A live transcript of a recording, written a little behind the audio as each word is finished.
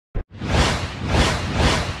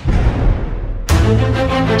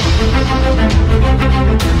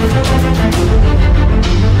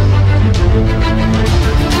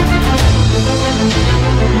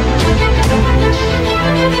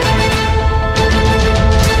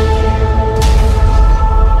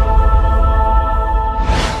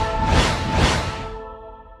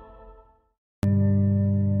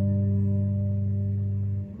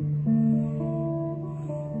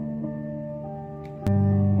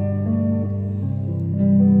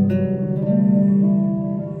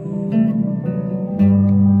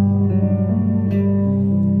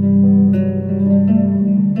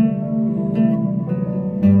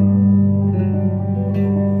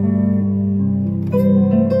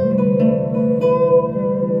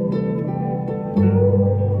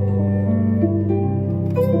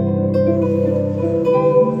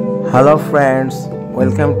Hello friends,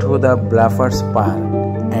 welcome to the Bluffers Park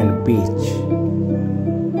and Beach,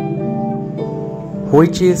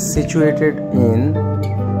 which is situated in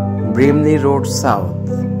Brimley Road South.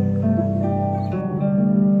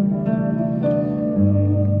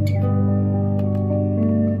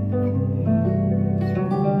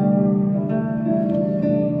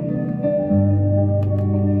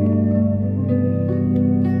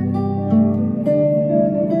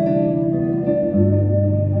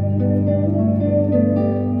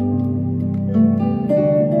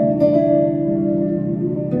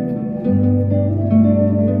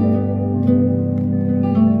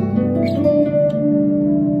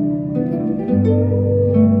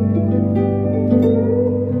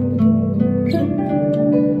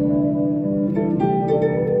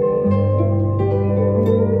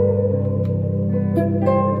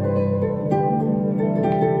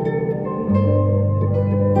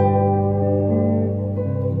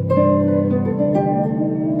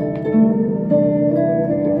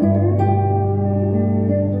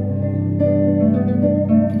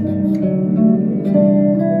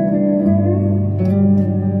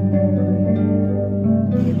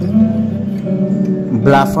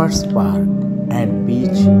 Bluffers Park and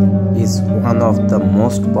Beach is one of the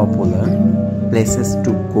most popular places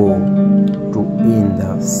to go to in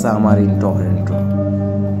the summer in Toronto.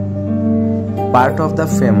 Part of the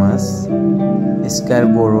famous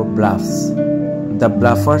Scarborough Bluffs, the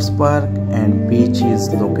Bluffers Park and Beach is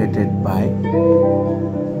located by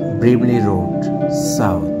Brimley Road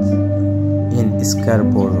South in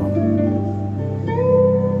Scarborough.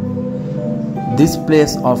 This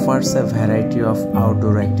place offers a variety of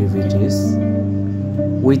outdoor activities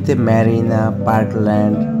with a marina,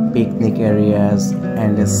 parkland, picnic areas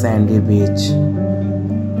and a sandy beach.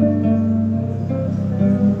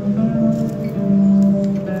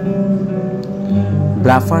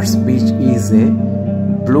 Bluffers Beach is a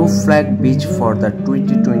blue flag beach for the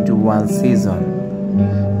 2021 season,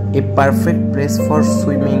 a perfect place for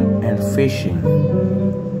swimming and fishing.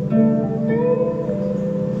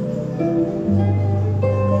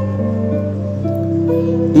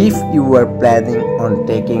 If you are planning on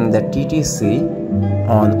taking the TTC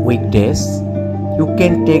on weekdays, you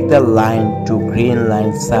can take the line to Green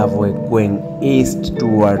Line subway going east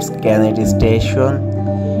towards Kennedy Station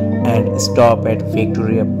and stop at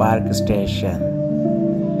Victoria Park Station.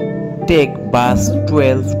 Take bus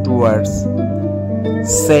 12 towards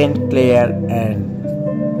St. Clair and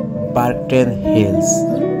Parkton Hills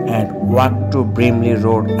and walk to Brimley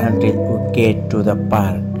Road until you get to the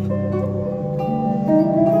park.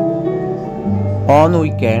 On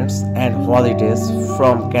weekends and holidays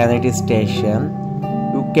from Kennedy Station,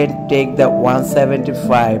 you can take the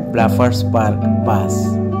 175 Bluffers Park bus.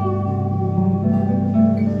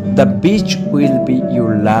 The beach will be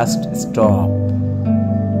your last stop.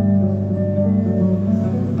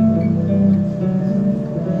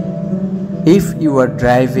 If you are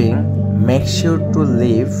driving, make sure to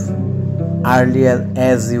leave earlier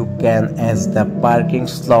as you can, as the parking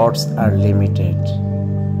slots are limited.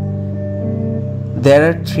 There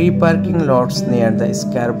are 3 parking lots near the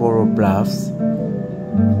Scarborough Bluffs,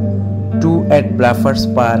 2 at Bluffers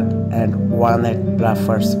Park and 1 at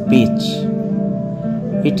Bluffers Beach.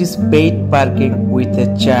 It is paid parking with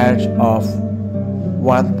a charge of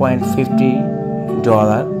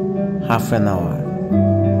 $1.50 half an hour.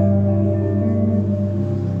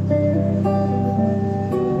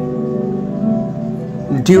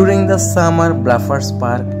 During the summer, Bluffers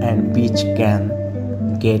Park and Beach can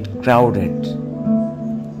get crowded.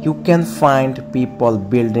 You can find people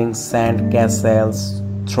building sand castles,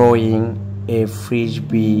 throwing a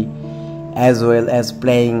frisbee, as well as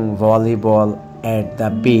playing volleyball at the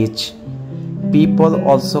beach. People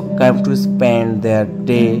also come to spend their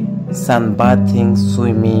day sunbathing,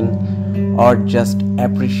 swimming, or just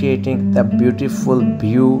appreciating the beautiful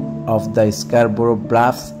view of the Scarborough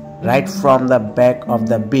Bluffs right from the back of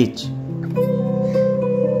the beach.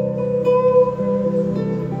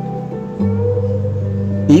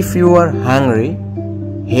 If you are hungry,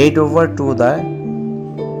 head over to the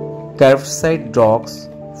Curbside Dogs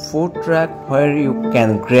food truck where you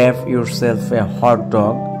can grab yourself a hot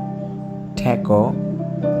dog, taco,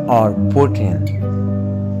 or poutine.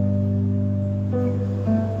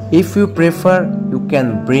 If you prefer, you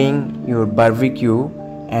can bring your barbecue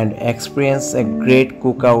and experience a great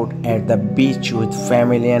cookout at the beach with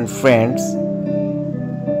family and friends.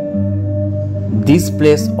 This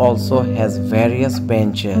place also has various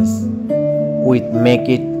benches, which make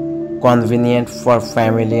it convenient for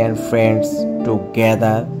family and friends to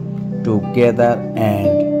gather together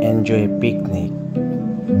and enjoy a picnic.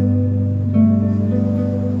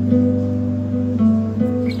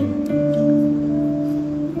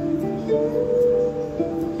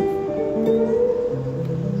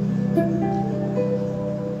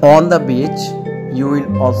 On the beach, you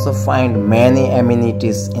will also find many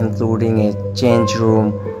amenities including a change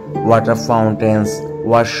room, water fountains,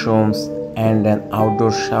 washrooms, and an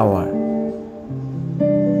outdoor shower.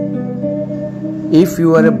 If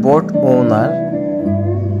you are a boat owner,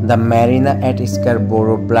 the marina at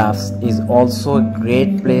Scarborough Bluffs is also a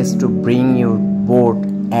great place to bring your boat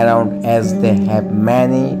around as they have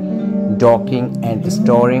many docking and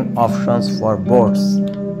storing options for boats.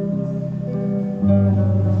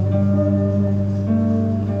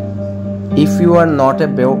 If you are not a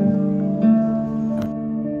boat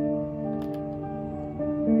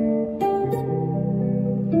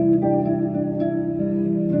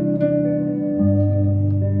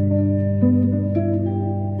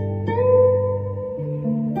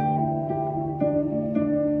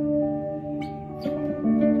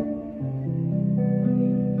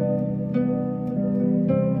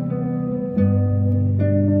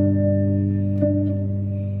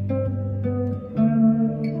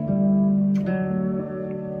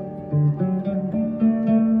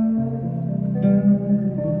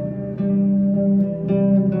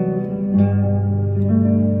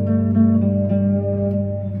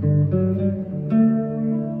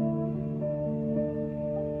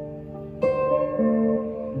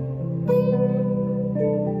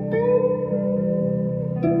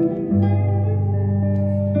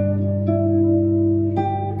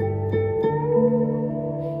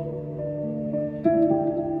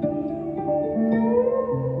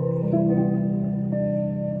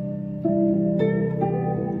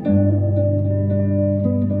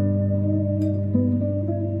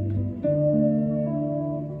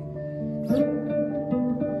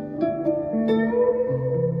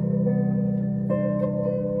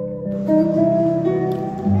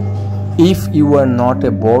If you are not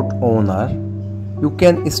a boat owner, you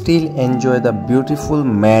can still enjoy the beautiful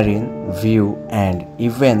marine view and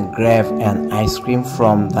even grab an ice cream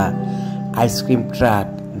from the ice cream truck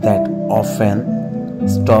that often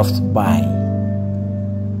stops by.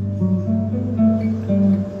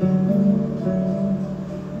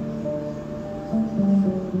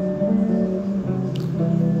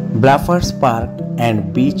 Bluffers Park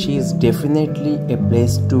and beach is definitely a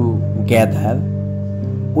place to gather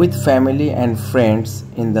with family and friends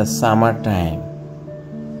in the summertime.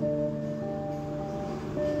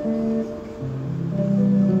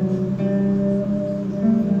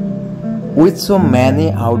 With so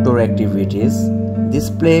many outdoor activities, this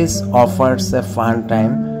place offers a fun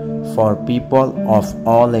time for people of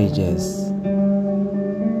all ages.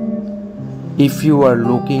 If you are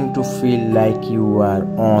looking to feel like you are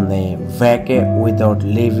on a vacay without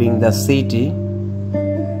leaving the city,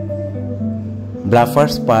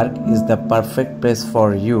 Bluffers Park is the perfect place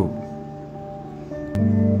for you.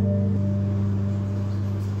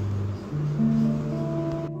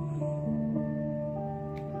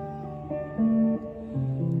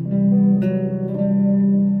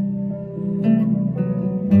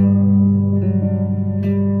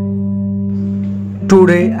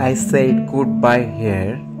 Today I said goodbye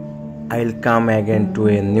here. I'll come again to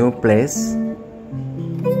a new place.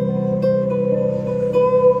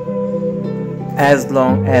 As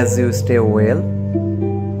long as you stay well,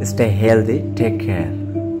 stay healthy, take care.